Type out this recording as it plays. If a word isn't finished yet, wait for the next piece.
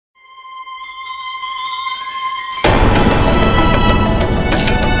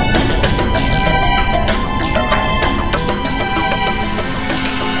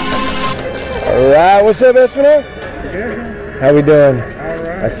What's up, Espinar? Good. How we doing? All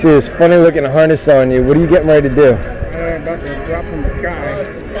right. I see this funny looking harness on you. What are you getting ready to do? About to drop from the sky.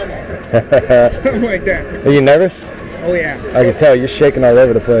 Something like that. Are you nervous? Oh yeah. I can tell you're shaking all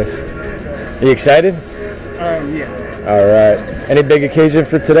over the place. Are you excited? Yes. All right. Any big occasion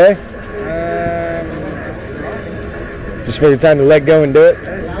for today? Just for your time to let go and do it?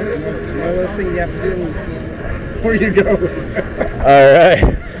 One of those things you have to do before you go. All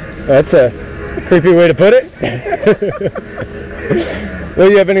right. That's a creepy way to put it. Well,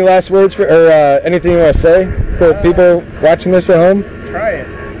 you have any last words for, or anything you want to say to people watching this at home? Try it.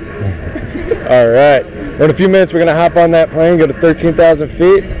 All right. Well, in a few minutes, we're going to hop on that plane, go to 13,000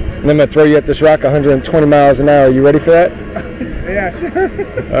 feet, and then I'm going to throw you at this rock 120 miles an hour. You ready for that? Yeah, sure.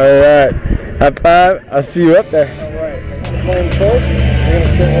 All right. High five. I'll see you up there. All right. Plane close. We're going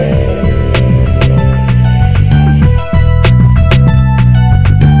to sit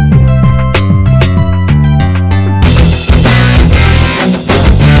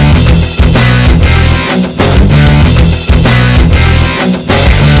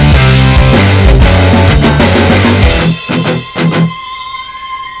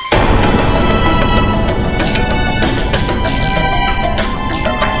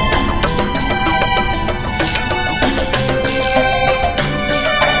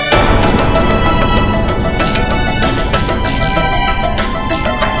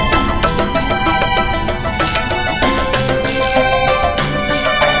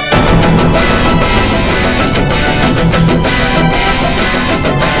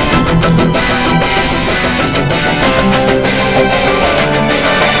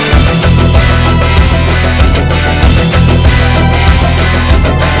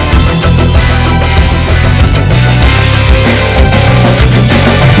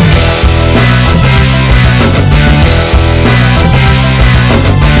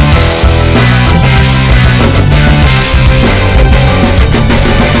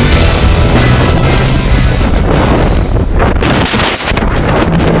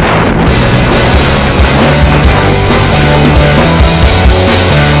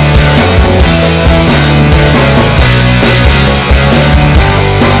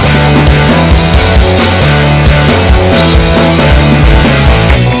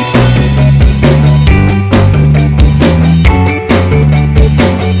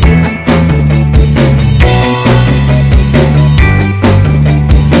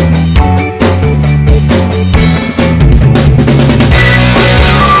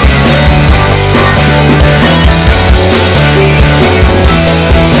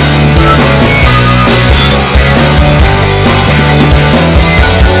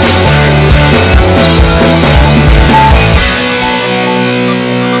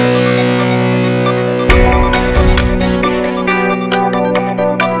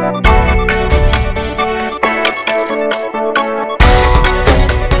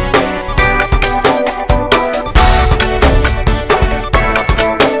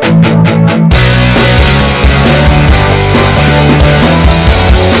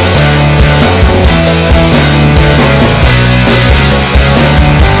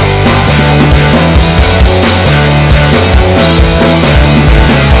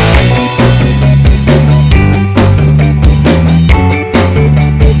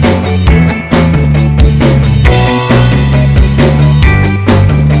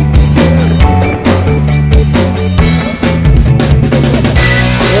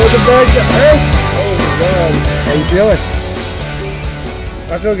How you feeling?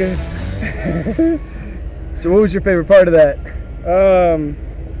 I feel good. So what was your favorite part of that?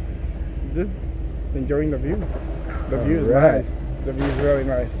 Just enjoying the view. The view is Alright. nice. The view is really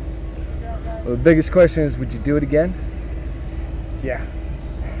nice. Well, the biggest question is, would you do it again? Yeah.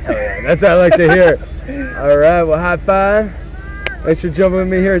 Hell yeah, that's what I like to hear. All right, well, high five. Thanks for jumping with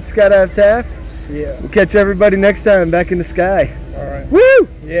me here at Skydive Taft. Yeah. We'll catch everybody next time back in the sky. All right. Woo!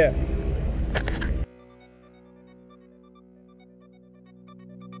 Yeah.